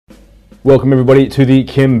Welcome everybody to the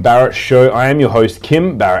Kim Barrett Show. I am your host,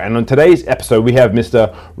 Kim Barrett, and on today's episode we have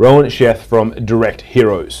Mr. Rohan Sheth from Direct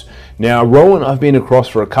Heroes. Now, Rohan, I've been across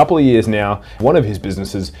for a couple of years now. One of his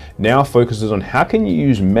businesses now focuses on how can you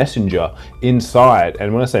use Messenger inside,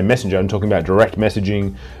 and when I say Messenger, I'm talking about direct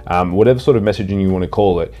messaging, whatever sort of messaging you want to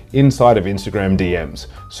call it, inside of Instagram DMs.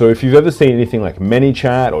 So if you've ever seen anything like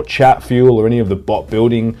ManyChat or ChatFuel or any of the bot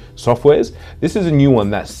building softwares, this is a new one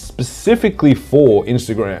that's specifically for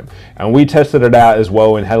Instagram. And we tested it out as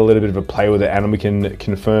well and had a little bit of a play with it, and we can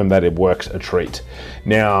confirm that it works a treat.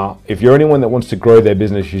 Now, if you're anyone that wants to grow their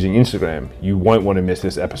business using Instagram, you won't want to miss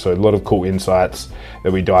this episode. A lot of cool insights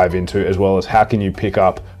that we dive into, as well as how can you pick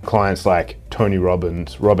up clients like Tony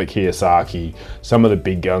Robbins, Robert Kiyosaki, some of the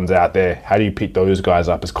big guns out there. How do you pick those guys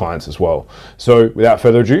up as clients as well? So without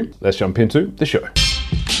further ado, let's jump into the show.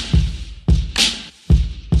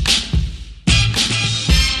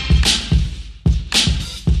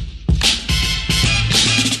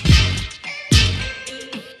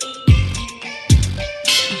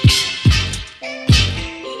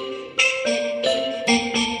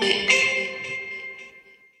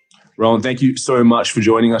 Rohan, thank you so much for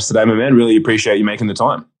joining us today, my man. Really appreciate you making the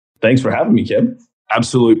time. Thanks for having me, Kim.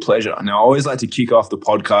 Absolute pleasure. Now, I always like to kick off the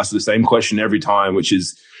podcast with the same question every time, which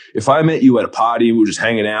is, if I met you at a party, we were just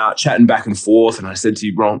hanging out, chatting back and forth, and I said to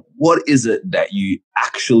you, Rohan, what is it that you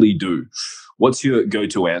actually do? What's your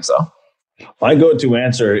go-to answer? My go-to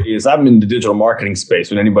answer is I'm in the digital marketing space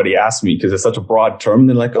when anybody asks me, because it's such a broad term.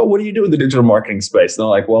 They're like, oh, what do you do in the digital marketing space? And they're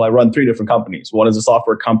like, well, I run 3 different companies. One is a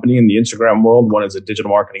software company in the Instagram world. One is a digital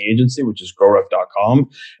marketing agency, which is growref.com.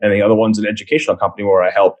 And the other one's an educational company where I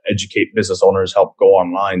help educate business owners, help go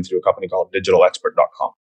online through a company called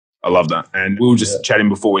digitalexpert.com. I love that. And we were just chatting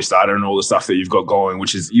before we started and all the stuff that you've got going,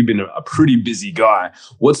 which is you've been a pretty busy guy.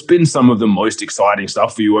 What's been some of the most exciting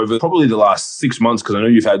stuff for you over probably the last 6 months? Because I know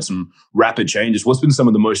you've had some rapid changes. What's been some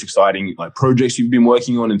of the most exciting projects you've been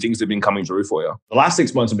working on and things that have been coming through for you? The last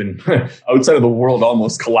 6 months have been outside of the world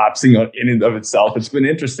almost collapsing in and of itself. It's been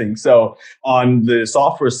interesting. So on the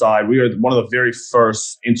software side, we are one of the very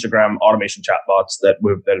first Instagram automation chatbots that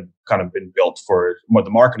have kind of been built for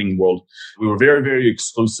the marketing world. We were very, very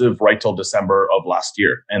exclusive right till December of last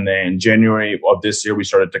year. And then January of this year, we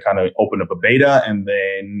started to kind of open up a beta. And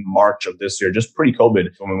then March of this year, just pre-COVID,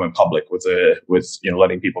 when we went public with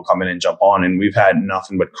letting people come in and jump on. And we've had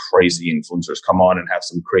nothing but crazy influencers come on and have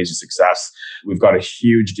some crazy success. We've got a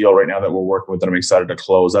huge deal right now that we're working with that I'm excited to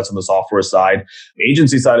close. That's on the software side. The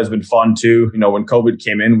agency side has been fun too. When COVID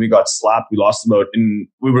came in, we got slapped.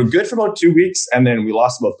 We were good for about 2 weeks. And then we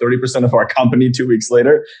lost about 30% of our company 2 weeks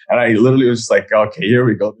later. And I literally was just like, okay, here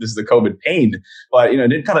we go. This is the COVID pain. But,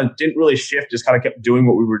 it didn't really shift, just kind of kept doing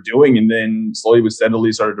what we were doing. And then slowly but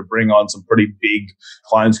steadily started to bring on some pretty big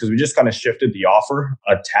clients because we just kind of shifted the offer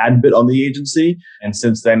a tad bit on the agency. And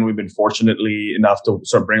since then, we've been fortunately enough to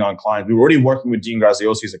sort of bring on clients. We were already working with Dean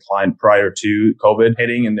Graziosi as a client prior to COVID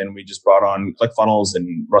hitting. And then we just brought on ClickFunnels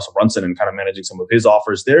and Russell Brunson and kind of managing some of his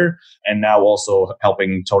offers there. And now also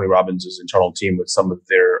helping Tony Robbins' internal team with some of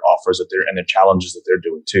their offers and their challenges that they're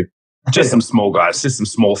doing too. Just some small guys, just some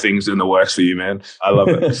small things in the works for you, man. I love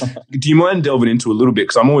it. Do you mind delving into a little bit?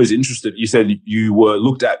 Because I'm always interested. You said you were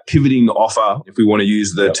looked at pivoting the offer, if we want to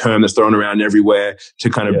use the term that's thrown around everywhere, to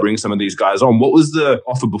kind of bring some of these guys on. What was the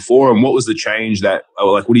offer before and what was the change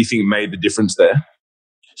what do you think made the difference there?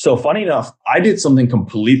 So funny enough, I did something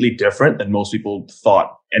completely different than most people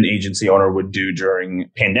thought an agency owner would do during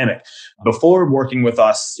pandemic. Before working with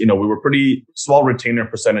us, we were pretty small retainer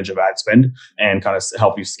percentage of ad spend and kind of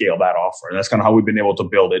help you scale that offer. And that's kind of how we've been able to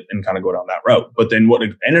build it and kind of go down that route. But then what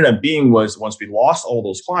it ended up being was once we lost all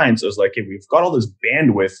those clients, it was like, hey, we've got all this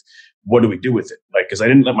bandwidth. What do we do with it? Because I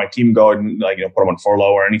didn't let my team go and put them on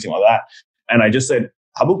furlough or anything like that. And I just said,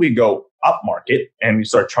 how about we go up market and we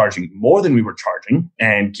start charging more than we were charging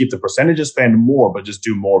and keep the percentages spend more, but just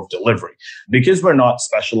do more of delivery. Because we're not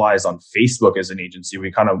specialized on Facebook as an agency,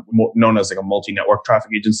 we kind of known as like a multi-network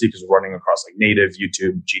traffic agency because we're running across like native,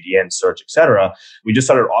 YouTube, GDN, search, etc. We just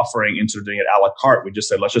started offering, instead of doing it a la carte, we just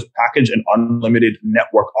said, let's just package an unlimited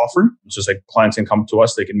network offer. It's just like clients can come to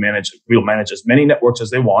us, we'll manage as many networks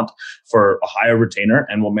as they want for a higher retainer,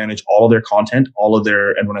 and we'll manage all of their content,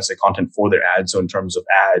 and when I say content, for their ads, so in terms of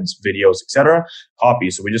ads, videos, etc.,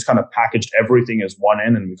 copy. So we just kind of packaged everything as one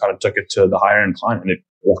end and we kind of took it to the higher end client, and it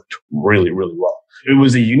worked really, really well. It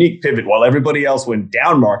was a unique pivot. While everybody else went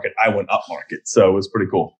down market, I went up market. So it was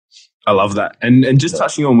pretty cool. I love that. And just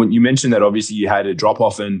touching on when you mentioned that, obviously you had a drop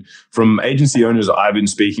off, and from agency owners I've been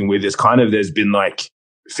speaking with, there's been like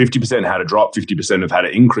 50% had a drop, 50% have had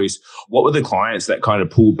an increase. What were the clients that kind of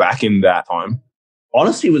pulled back in that time?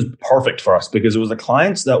 Honestly, it was perfect for us because it was the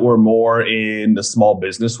clients that were more in the small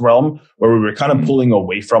business realm where we were kind of pulling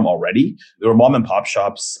away from already. There were mom and pop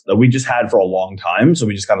shops that we just had for a long time. So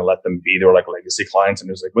we just kind of let them be. They were like legacy clients. And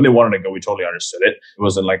it was like, when they wanted to go, we totally understood it. It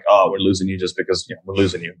wasn't like, oh, we're losing you just because we're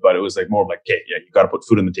losing you. But it was like more of like, okay, yeah, you got to put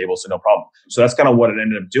food on the table. So no problem. So that's kind of what it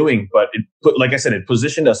ended up doing. But like I said, it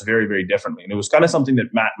positioned us very, very differently. And it was kind of something that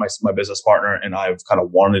Matt, my business partner, and I've kind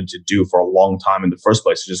of wanted to do for a long time in the first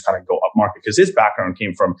place, to just kind of go up market, because his background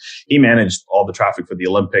came from, he managed all the traffic for the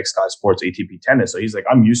Olympics, Sky Sports, ATP tennis. So he's like,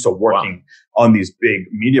 I'm used to working on these big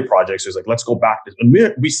media projects. He's like, let's go back to, and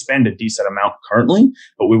we spend a decent amount currently,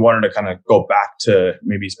 but we wanted to kind of go back to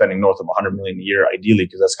maybe spending north of 100 million a year, ideally,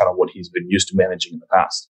 because that's kind of what he's been used to managing in the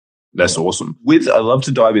past. That's awesome. I'd love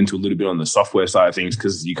to dive into a little bit on the software side of things,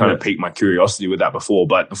 because you kind of piqued my curiosity with that before.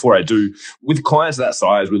 But before I do, with clients that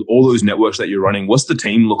size, with all those networks that you're running, what's the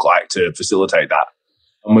team look like to facilitate that?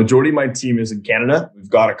 A majority of my team is in Canada. We've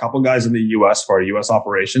got a couple guys in the US for our US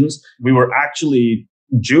operations. We were actually,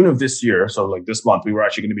 June of this year, so like this month, we were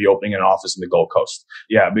actually going to be opening an office in the Gold Coast.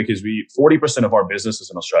 Yeah, because 40% of our business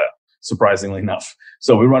is in Australia, surprisingly enough.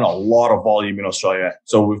 So we run a lot of volume in Australia.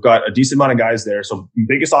 So we've got a decent amount of guys there. So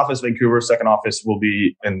biggest office, Vancouver, second office will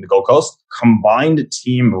be in the Gold Coast. Combined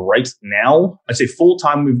team right now, I'd say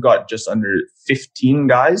full-time, we've got just under 15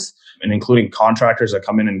 guys, and including contractors that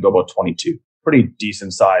come in and go about 22. Pretty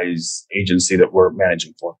decent size agency that we're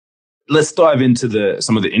managing for. Let's dive into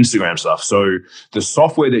some of the Instagram stuff. So the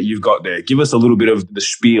software that you've got there, give us a little bit of the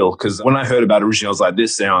spiel, because when I heard about it originally, I was like,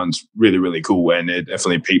 this sounds really, really cool, and it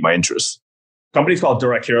definitely piqued my interest. Company's called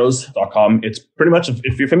directheroes.com. It's pretty much,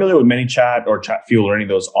 if you're familiar with ManyChat or ChatFuel or any of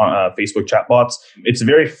those Facebook chatbots, it's the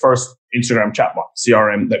very first Instagram chatbot,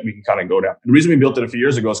 CRM, that we can kind of go down. The reason we built it a few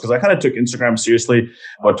years ago is because I kind of took Instagram seriously.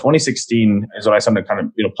 About 2016 is when I started kind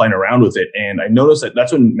of playing around with it. And I noticed that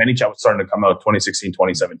that's when ManyChat was starting to come out, 2016,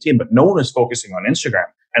 2017. But no one was focusing on Instagram.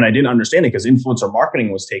 And I didn't understand it because influencer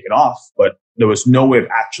marketing was taken off, but there was no way of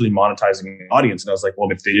actually monetizing an audience. And I was like, well,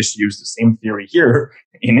 if they just use the same theory here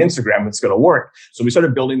in Instagram, it's going to work. So we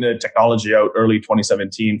started building the technology out early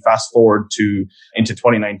 2017. Fast forward into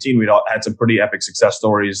 2019, we'd had some pretty epic success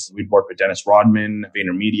stories. We'd worked with Dennis Rodman,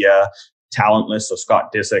 VaynerMedia, Talentless, so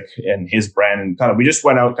Scott Disick and his brand, and we just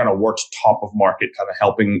went out, kind of worked top of market, kind of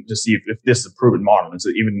helping to see if this is a proven model. It's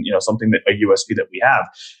even, something that a USP that we have,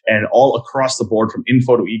 and all across the board from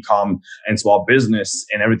info to e-com and small business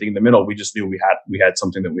and everything in the middle, we just knew we had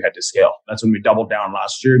something that we had to scale. That's when we doubled down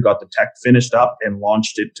last year, got the tech finished up and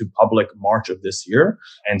launched it to public March of this year.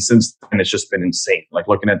 And since then, it's just been insane. Like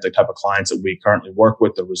looking at the type of clients that we currently work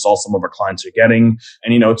with, the results some of our clients are getting.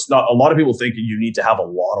 And, it's not, a lot of people think you need to have a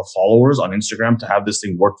lot of followers on Instagram to have this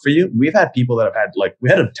thing work for you. We've had people that have had, we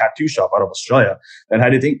had a tattoo shop out of Australia that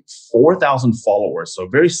had, I think, 4,000 followers. So a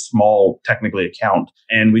very small, technically, account.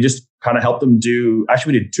 And we just kind of helped them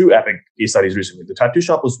we did two epic case studies recently. The tattoo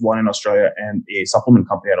shop was one in Australia and a supplement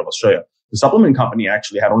company out of Australia. The supplement company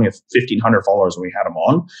actually had only 1,500 followers when we had them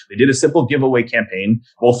on. They did a simple giveaway campaign.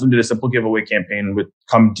 Both of them did a simple giveaway campaign with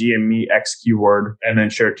come DM me X keyword and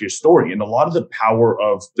then share it to your story. And a lot of the power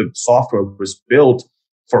of the software was built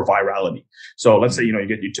for virality. So let's say, you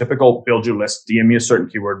get your typical build your list, DM me a certain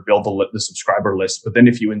keyword, build the subscriber list. But then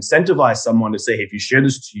if you incentivize someone to say, hey, if you share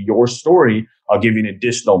this to your story, I'll give you an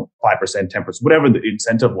additional 5%, 10%, whatever the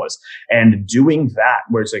incentive was. And doing that,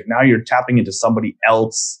 where it's like now you're tapping into somebody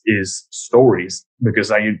else's stories,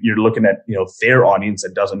 because now you're looking at, their audience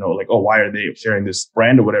that doesn't know, why are they sharing this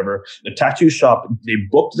brand or whatever. The tattoo shop, they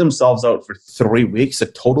booked themselves out for 3 weeks. The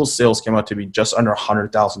total sales came out to be just under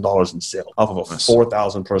 $100,000 in sales off of a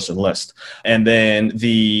 4,000 person list. And then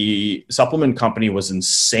the supplement company was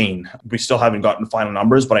insane. We still haven't gotten final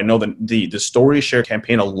numbers, but I know that the story share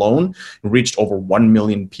campaign alone reached over 1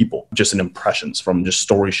 million people just in impressions from just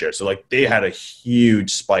story share. So they had a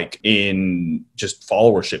huge spike in just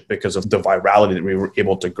followership because of the virality that we were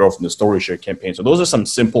able to grow from the story share campaign. So those are some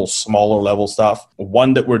simple, smaller level stuff.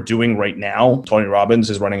 One that we're doing right now, Tony Robbins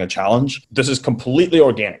is running a challenge. This is completely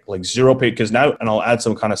organic, zero paid, because now, and I'll add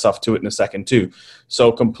some kind of stuff to it in a second too.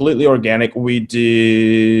 So completely organic. We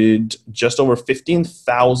did just over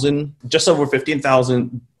 15,000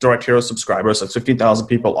 Direct Hero subscribers. That's 15,000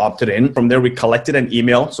 people opted in. From there, we collected an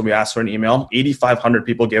email. So we asked for an email. 8,500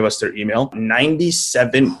 people gave us their email.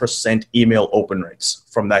 97% email open rates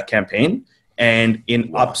from that campaign. And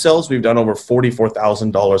in upsells, we've done over $44,000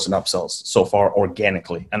 in upsells so far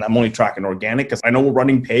organically. And I'm only tracking organic because I know we're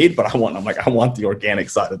running paid, but I want the organic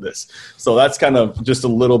side of this. So that's kind of just a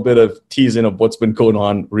little bit of teasing of what's been going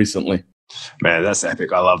on recently. Man, that's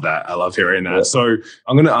epic. I love that. I love hearing that. Yeah. So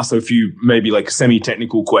I'm going to ask a few maybe like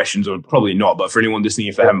semi-technical questions, or probably not, but for anyone listening,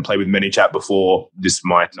 if they haven't played with ManyChat before, this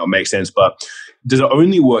might not make sense. But does it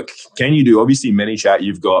only work? Can you do, obviously ManyChat,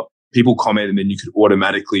 you've got people comment and then you could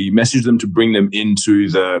automatically message them to bring them into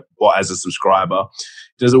the bot as a subscriber.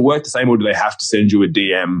 Does it work the same, or do they have to send you a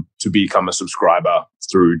DM to become a subscriber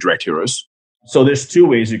through Direct Heroes? So there's two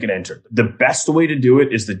ways you can enter. The best way to do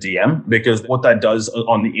it is the DM, because what that does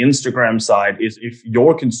on the Instagram side is if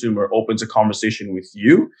your consumer opens a conversation with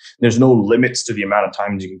you, there's no limits to the amount of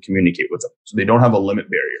times you can communicate with them. So they don't have a limit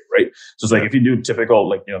barrier, right? So it's like if you do typical,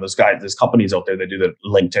 like, you know, there's companies out there that do the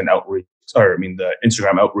LinkedIn outreach, the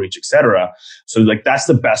Instagram outreach, etc. So like that's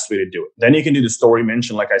the best way to do it. Then you can do the story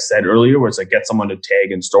mention, like I said earlier, where it's like get someone to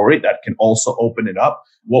tag in story. That can also open it up.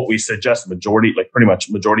 What we suggest pretty much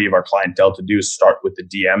majority of our clientele to do is start with the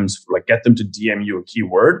DMs, like get them to DM you a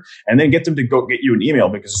keyword and then get them to go get you an email.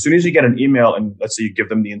 Because as soon as you get an email, and let's say you give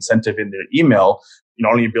them the incentive in their email,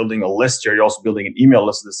 not only are you building a list here, you're also building an email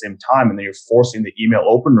list at the same time. And then you're forcing the email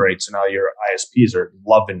open rate. So now your ISPs are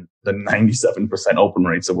loving the 97% open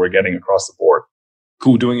rates that we're getting across the board.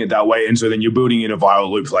 Cool, doing it that way. And so then you're building in a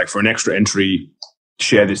viral loop, like for an extra entry,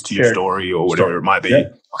 share this to your story or whatever it might be. Yeah.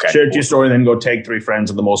 Okay. Share it to your story, then go tag 3 friends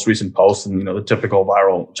in the most recent post, and the typical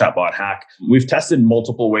viral chatbot hack. We've tested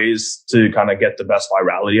multiple ways to kind of get the best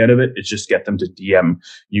virality out of it. It's just get them to DM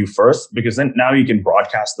you first, because then now you can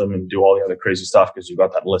broadcast them and do all the other crazy stuff because you've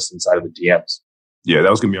got that list inside of the DMs. Yeah,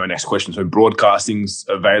 that was going to be my next question. So broadcasting's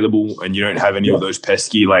available and you don't have any of those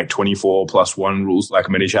pesky like 24+1 rules like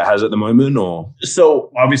ManyChat has at the moment, or?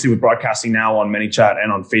 So obviously with broadcasting now on ManyChat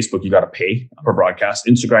and on Facebook, you got to pay per broadcast.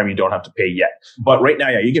 Instagram, you don't have to pay yet. But right now,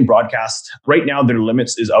 you can broadcast. Right now, their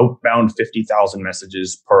limits is outbound 50,000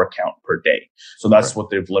 messages per account per day. So that's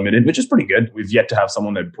what they've limited, which is pretty good. We've yet to have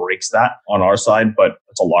someone that breaks that on our side, but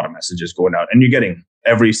it's a lot of messages going out. And you're getting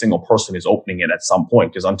every single person is opening it at some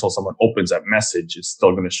point, because until someone opens that message, it's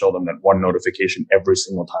still going to show them that one notification every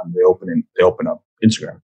single time they open up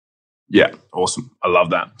Instagram. Yeah, awesome. I love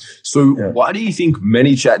that. So why do you think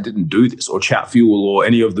ManyChat didn't do this, or Chatfuel, or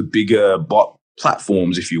any of the bigger bot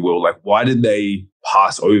platforms, if you will? Like, why did they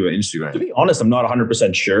pass over Instagram? To be honest, I'm not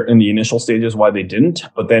 100% sure in the initial stages why they didn't.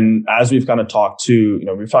 But then as we've kind of talked to,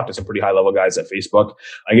 we've talked to some pretty high level guys at Facebook,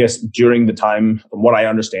 I guess during the time, from what I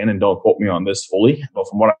understand, and don't quote me on this fully, but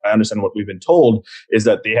from what I understand, what we've been told is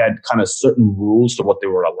that they had kind of certain rules to what they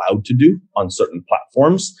were allowed to do on certain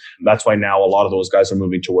platforms. And that's why now a lot of those guys are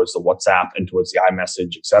moving towards the WhatsApp and towards the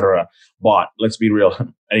iMessage, etc. But let's be real,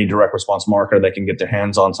 any direct response marketer that can get their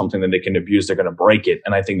hands on something that they can abuse, they're going to break it.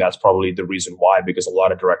 And I think that's probably the reason why, because a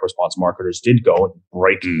lot of direct response marketers did go and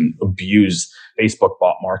break and abuse Facebook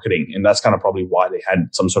bot marketing. And that's kind of probably why they had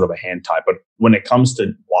some sort of a hand tie. But when it comes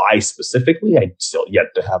to why specifically, I still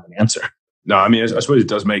yet to have an answer. No, I mean, I suppose it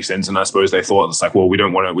does make sense. And I suppose they thought it's like, well, we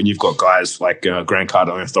don't want to, when you've got guys like Grant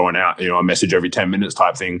Cardone throwing out, a message every 10 minutes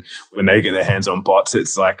type thing, when they get their hands on bots,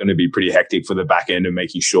 it's like going to be pretty hectic for the back end and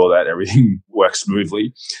making sure that everything works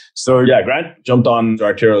smoothly. So yeah, Grant jumped on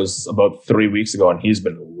Direct Heroes about 3 weeks ago and he's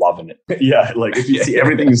been loving it. Yeah. Like if you see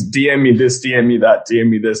everything is DM me this, DM me that, DM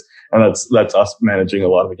me this. And that's us managing a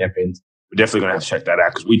lot of the campaigns. We're definitely going to have to check that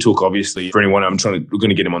out, because we took, obviously, for anyone, we're going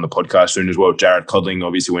to get him on the podcast soon as well. Jared Codling,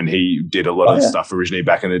 obviously, when he did a lot of stuff originally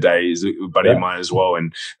back in the day, is a buddy of mine as well.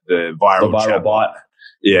 And the viral bot.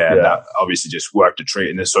 Yeah, that obviously just worked a treat.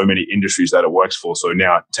 And there's so many industries that it works for. So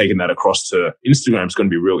now taking that across to Instagram is going to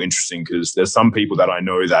be real interesting, because there's some people that I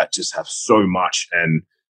know that just have so much and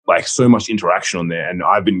like so much interaction on there. And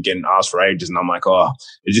I've been getting asked for ages and I'm like,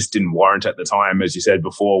 it just didn't warrant at the time, as you said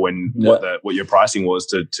before, when what your pricing was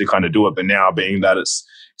to kind of do it. But now, being that it's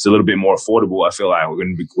a little bit more affordable, I feel like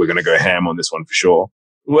we're going to go ham on this one for sure.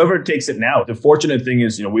 Whoever takes it now. The fortunate thing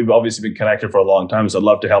is, we've obviously been connected for a long time. So I'd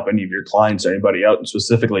love to help any of your clients or anybody out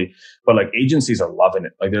specifically. But like agencies are loving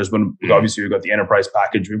it. Like there's been, obviously we've got the enterprise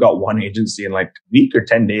package. We've got one agency in like a week or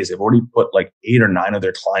 10 days. They've already put like 8 or 9 of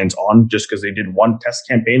their clients on just because they did one test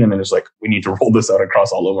campaign. And then it's like, we need to roll this out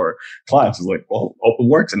across all of our clients. It's like, well, hope it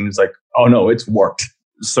works. And it's like, oh no, it's worked.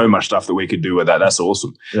 So much stuff that we could do with that. That's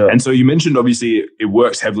awesome. Yeah. And so you mentioned, obviously, it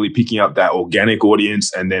works heavily picking up that organic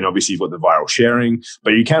audience. And then obviously you've got the viral sharing,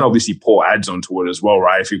 but you can obviously pour ads onto it as well,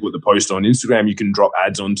 right? If you put the post on Instagram, you can drop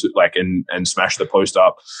ads onto and smash the post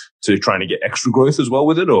up to trying to get extra growth as well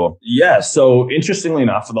with it, or? Yeah. So interestingly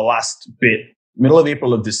enough, for the last bit, middle of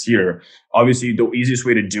April of this year, obviously the easiest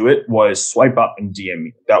way to do it was swipe up and DM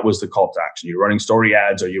me. That was the call to action. You're running story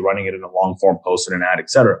ads, or you're running it in a long form post and an ad,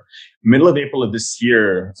 etc. Middle of April of this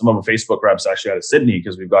year, some of our Facebook reps actually out of Sydney,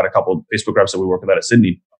 because we've got a couple of Facebook reps that we work with out of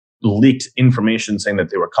Sydney, leaked information saying that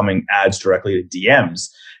they were coming ads directly to DMs.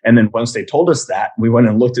 And then once they told us that, we went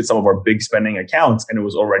and looked at some of our big spending accounts and it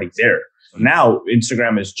was already there. Now,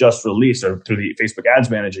 Instagram has just released, or through the Facebook Ads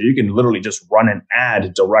Manager, you can literally just run an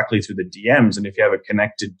ad directly through the DMs. And if you have it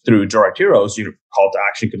connected through Direct Heroes, your call to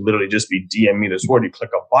action could literally just be DM me this word. You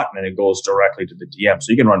click a button and it goes directly to the DM.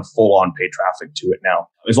 So you can run full on paid traffic to it now,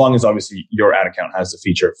 as long as obviously your ad account has the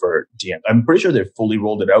feature for DM. I'm pretty sure they've fully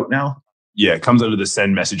rolled it out now. Yeah, it comes under the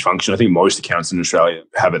send message function. I think most accounts in Australia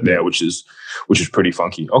have it there, which is pretty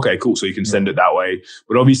funky. Okay, cool. So you can send it that way.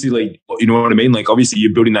 But obviously, like, you know what I mean? Like, obviously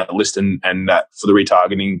you're building that list and that for the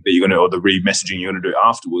retargeting that you're going to, or the re-messaging you're going to do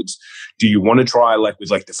afterwards. Do you want to try, like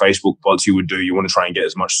with like the Facebook bots you would do, you want to try and get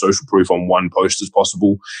as much social proof on one post as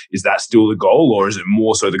possible? Is that still the goal, or is it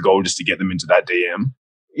more so the goal just to get them into that DM?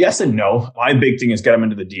 Yes and no. My big thing is get them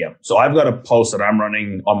into the DM. So I've got a post that I'm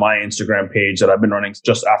running on my Instagram page that I've been running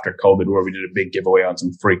just after COVID, where we did a big giveaway on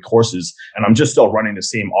some free courses. And I'm just still running the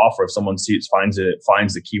same offer. If someone finds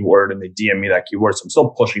the keyword and they DM me that keyword. So I'm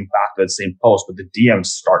still pushing back that same post, but the DM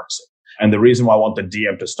starts it. And the reason why I want the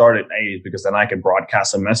DM to start at A is because then I can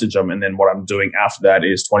broadcast and message them. And then what I'm doing after that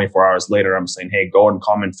is 24 hours later, I'm saying, hey, go and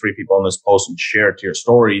comment 3 people on this post and share it to your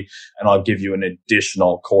story. And I'll give you an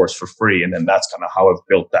additional course for free. And then that's kind of how I've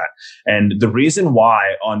built that. And the reason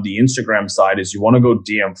why on the Instagram side is you want to go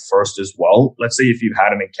DM first as well. Let's say if you've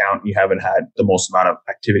had an account and you haven't had the most amount of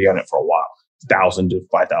activity on it for a while, 1,000 to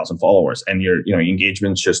 5,000 followers, and your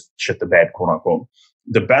engagement's just shit the bed, quote unquote.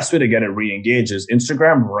 The best way to get it re-engaged is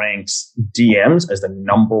Instagram ranks DMs as the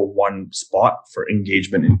number 1 spot for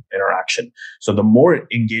engagement and interaction. So the more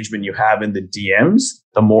engagement you have in the DMs,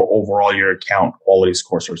 the more overall your account quality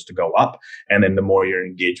score starts to go up. And then the more your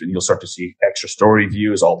engagement, you'll start to see extra story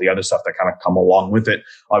views, all the other stuff that kind of come along with it.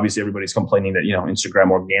 Obviously, everybody's complaining that, Instagram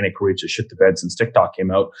organic reach is shit the bed since TikTok came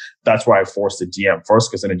out. That's why I forced the DM first,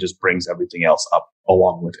 because then it just brings everything else up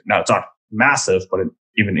along with it. Now, it's not massive, but it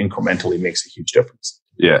even incrementally makes a huge difference.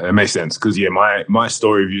 Yeah, it makes sense because my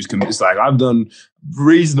story views it's like I've done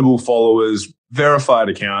reasonable followers, verified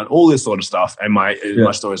account, all this sort of stuff, and my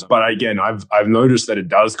stories. But again, I've noticed that it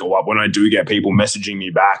does go up when I do get people messaging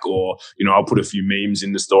me back, or I'll put a few memes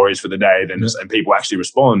in the stories for the day, and people actually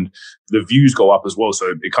respond. The views go up as well,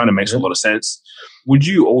 so it kind of makes a lot of sense. Would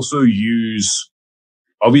you also use?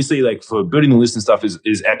 Obviously, like for building the list and stuff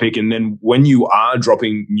is epic. And then when you are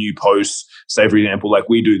dropping new posts, say, for example, like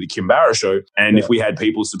we do the Kim Barrett show, and if we had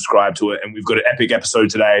people subscribe to it and we've got an epic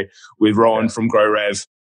episode today with Rohan from GrowRev,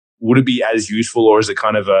 would it be as useful, or is it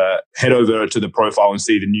kind of a head over to the profile and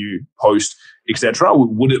see the new post, etc.?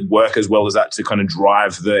 Would it work as well as that to kind of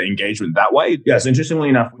drive the engagement that way? Yes, interestingly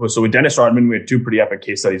enough, so with Dennis Rodman, we had 2 pretty epic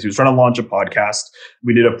case studies. He was trying to launch a podcast.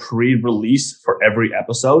 We did a pre-release for every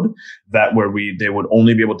episode where they would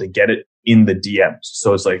only be able to get it in the DMs.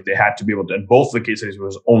 So it's like they had to be able to, and both of the case studies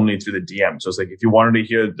was only through the DMs. So it's like if you wanted to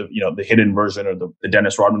hear the hidden version or the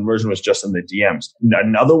Dennis Rodman version was just in the DMs.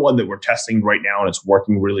 Another one that we're testing right now and it's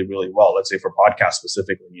working really, really well, let's say for podcasts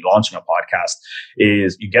specifically, when you're launching a podcast,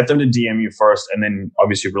 is you get them to DM you first, and then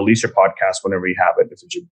obviously release your podcast whenever you have it, if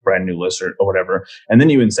it's a brand new listener or whatever. And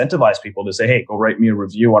then you incentivize people to say, hey, go write me a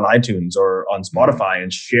review on iTunes or on Spotify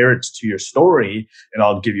and share it to your story, and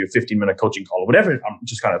I'll give you a 15-minute coaching call or whatever. I'm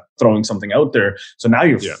just kind of throwing something out there. So now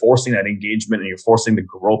you're forcing that engagement and you're forcing the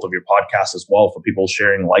growth of your podcast as well for people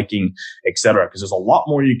sharing, liking, etc. Because there's a lot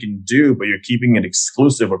more you can do, but you're keeping it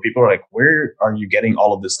exclusive where people are like, where are you getting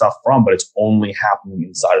all of this stuff from? But it's only happening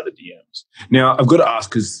inside of the DMs. Now, I've got to ask,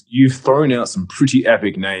 because you've thrown out some pretty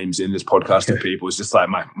epic names in this podcast to people. It's just like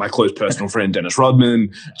my close personal friend, Dennis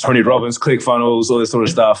Rodman, Tony Robbins, ClickFunnels, all this sort of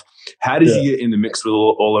stuff. How does he get in the mix with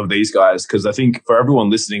all of these guys? Because I think for everyone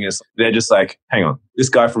listening, they're just like, hang on, this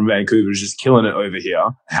guy from Vancouver is just killing it over here.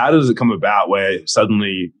 How does it come about where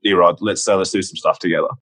suddenly, Erod, let's do some stuff together?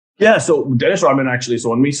 Yeah, so Dennis Rodman actually,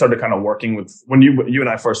 so when we started kind of working with, when you and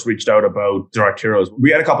I first reached out about Direct Heroes,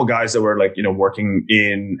 we had a couple guys that were like, working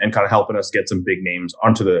in and kind of helping us get some big names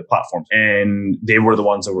onto the platform. And they were the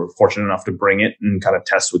ones that were fortunate enough to bring it and kind of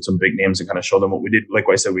test with some big names and kind of show them what we did. Like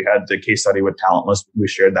I said, we had the case study with Talentless. We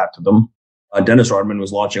shared that to them. Dennis Rodman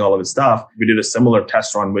was launching all of his stuff. We did a similar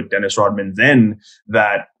test run with Dennis Rodman then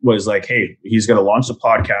that was like, hey, he's going to launch the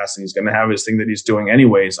podcast and he's going to have his thing that he's doing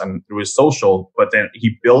anyways and through his social. But then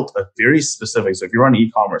he built a very specific, so if you're on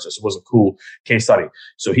e-commerce, this was a cool case study.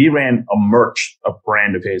 So he ran a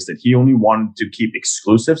brand of his that he only wanted to keep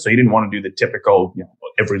exclusive. So he didn't want to do the typical,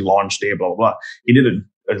 every launch day, blah, blah, blah. He did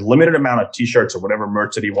a limited amount of t-shirts or whatever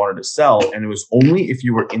merch that he wanted to sell. And it was only if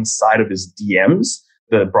you were inside of his DMs,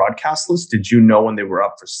 the broadcast list, did you know when they were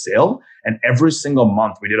up for sale? And every single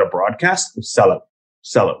month we did a broadcast, we sell it.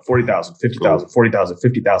 sell it, 40,000, 50,000, 40,000,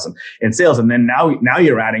 50,000 in sales. And then now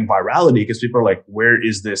you're adding virality because people are like, where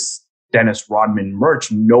is this Dennis Rodman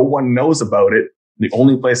merch? No one knows about it. The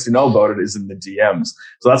only place to know about it is in the DMs.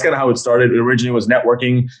 So that's kind of how it started. It originally was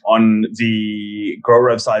networking on the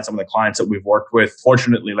GrowRev side. Some of the clients that we've worked with,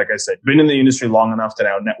 fortunately, like I said, been in the industry long enough to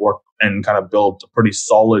now network and kind of build a pretty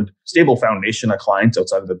solid, stable foundation of clients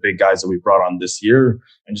outside of the big guys that we brought on this year,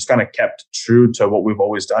 and just kind of kept true to what we've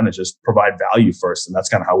always done, is just provide value first. And that's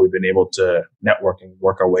kind of how we've been able to network and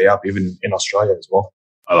work our way up, even in Australia as well.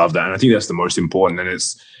 I love that. And I think that's the most important. And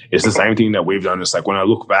it's the same thing that we've done. It's like when I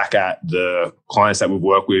look back at the clients that we've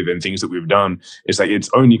worked with and things that we've done, it's like it's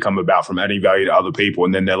only come about from adding value to other people.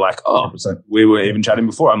 And then they're like, oh, 100%. We were even chatting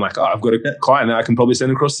before. I'm like, oh, I've got a client that I can probably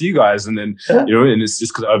send across to you guys. And then, and it's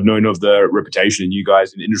just because I've known of the reputation in you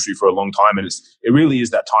guys in the industry for a long time. And it really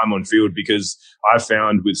is that time on field, because I've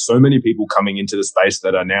found with so many people coming into the space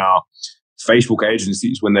that are now Facebook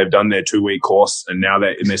agencies, when they've done their 2-week course and now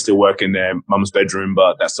they're still working in their mum's bedroom,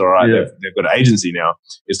 but that's all right. Yeah. They've got an agency now.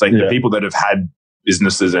 It's like the people that have had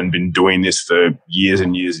businesses and been doing this for years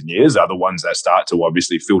and years and years are the ones that start to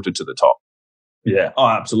obviously filter to the top. Yeah. Oh,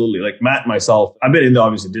 absolutely. Like Matt and myself, I've been in the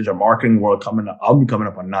obviously digital marketing world I'll be coming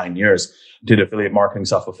up on 9 years. Did affiliate marketing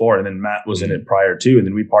stuff before. And then Matt was in it prior too. And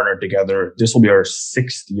then we partnered together. This will be our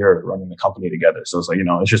 6th year running the company together. So it's like,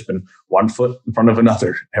 it's just been one foot in front of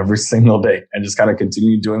another every single day, and just kind of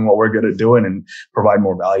continue doing what we're good at doing and provide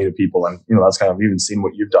more value to people. And, that's kind of even seen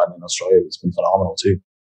what you've done in Australia. It's been phenomenal too.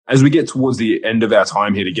 As we get towards the end of our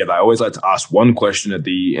time here together, I always like to ask one question at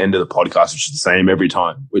the end of the podcast, which is the same every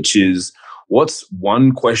time, which is, what's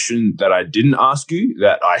one question that I didn't ask you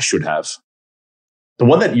that I should have? The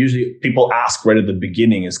one that usually people ask right at the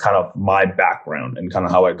beginning is kind of my background and kind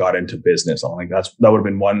of how I got into business. I think that would have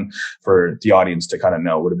been one for the audience to kind of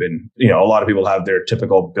know. Would have been, a lot of people have their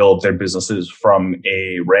typical build their businesses from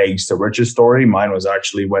a rags to riches story. Mine was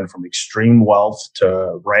actually went from extreme wealth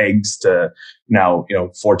to rags to now,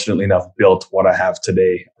 fortunately enough, built what I have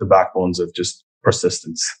today. The backbones of just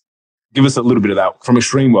persistence. Give us a little bit of that from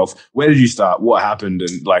extreme wealth. Where did you start? What happened?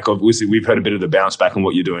 And like, obviously we've heard a bit of the bounce back on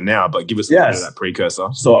what you're doing now, but give us a little bit of that precursor.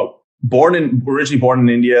 So originally born in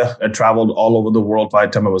India. I traveled all over the world by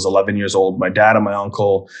the time I was 11 years old. My dad and my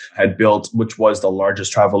uncle had built, which was the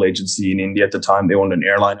largest travel agency in India at the time. They owned an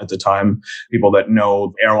airline at the time. People that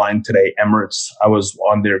know airline today, Emirates, I was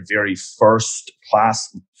on their very first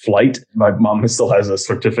class flight. My mom still has a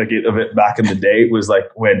certificate of it. Back in the day, it was like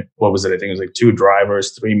what was it? I think it was like 2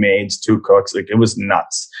 drivers, 3 maids, 2 cooks. Like it was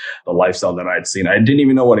nuts, the lifestyle that I'd seen. I didn't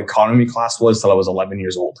even know what economy class was till I was 11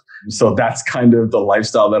 years old. So that's kind of the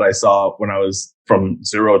lifestyle that I saw when I was from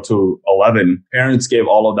 0 to 11. Parents gave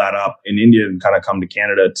all of that up in India and kind of come to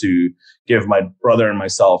Canada to give my brother and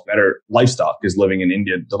myself better lifestyle, because living in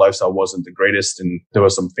India, the lifestyle wasn't the greatest and there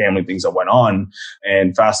was some family things that went on.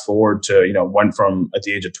 And fast forward to, went from at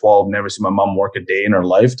the age of 12, never seen my mom work a day in her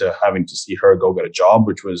life, to having to see her go get a job,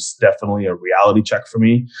 which was definitely a reality check for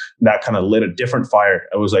me. That kind of lit a different fire.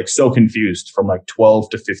 I was like so confused from like 12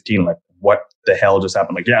 to 15, like what the hell just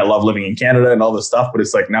happened? Like, I love living in Canada and all this stuff, but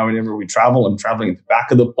it's like now whenever we travel, I'm traveling at the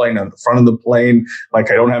back of the plane, on the front of the plane.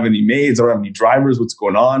 Like I don't have any maids, I don't have any drivers. What's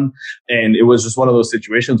going on? And it was just one of those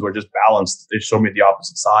situations where just balanced. It showed me the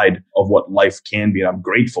opposite side of what life can be. And I'm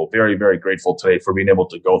grateful, very, very grateful today for being able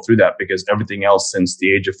to go through that, because everything else since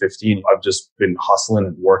the age of 15, I've just been hustling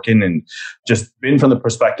and working and just been from the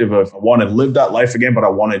perspective of I want to live that life again, but I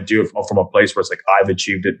want to do it from a place where it's like I've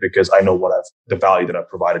achieved it because I know the value that I've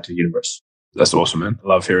provided to the universe. That's awesome, man. I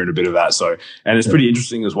love hearing a bit of that. So, and it's pretty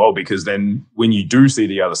interesting as well, because then when you do see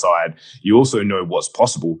the other side, you also know what's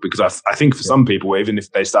possible. Because I think for some people, even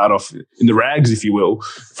if they start off in the rags, if you will,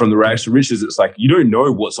 from the rags to riches, it's like you don't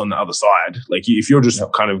know what's on the other side. Like if you're just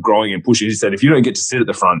kind of growing and pushing, you said, if you don't get to sit at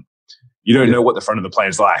the front, you don't know what the front of the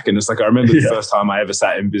plane's like. And it's like, I remember the first time I ever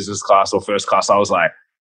sat in business class or first class, I was like,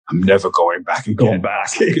 I'm never going back and going back.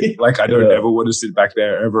 Like I don't ever want to sit back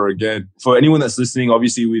there ever again. For anyone that's listening,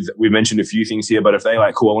 obviously we've mentioned a few things here, but if they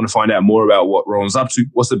like, cool, I want to find out more about what Rohan's up to,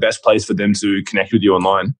 what's the best place for them to connect with you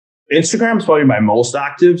online? Instagram is probably my most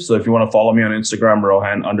active. So if you want to follow me on Instagram,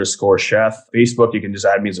 Rohan_Sheth. Facebook, you can just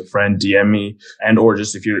add me as a friend, DM me. And or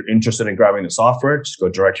just if you're interested in grabbing the software, just go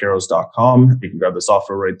directheroes.com. You can grab the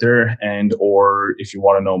software right there. And or if you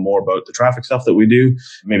want to know more about the traffic stuff that we do,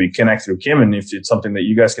 maybe connect through Kim. And if it's something that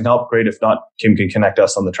you guys can help, great. If not, Kim can connect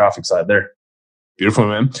us on the traffic side there. Beautiful,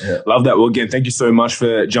 man. Yeah. Love that. Well, again, thank you so much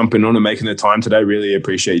for jumping on and making the time today. Really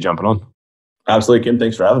appreciate you jumping on. Absolutely, Kim.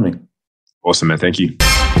 Thanks for having me. Awesome, man. Thank you.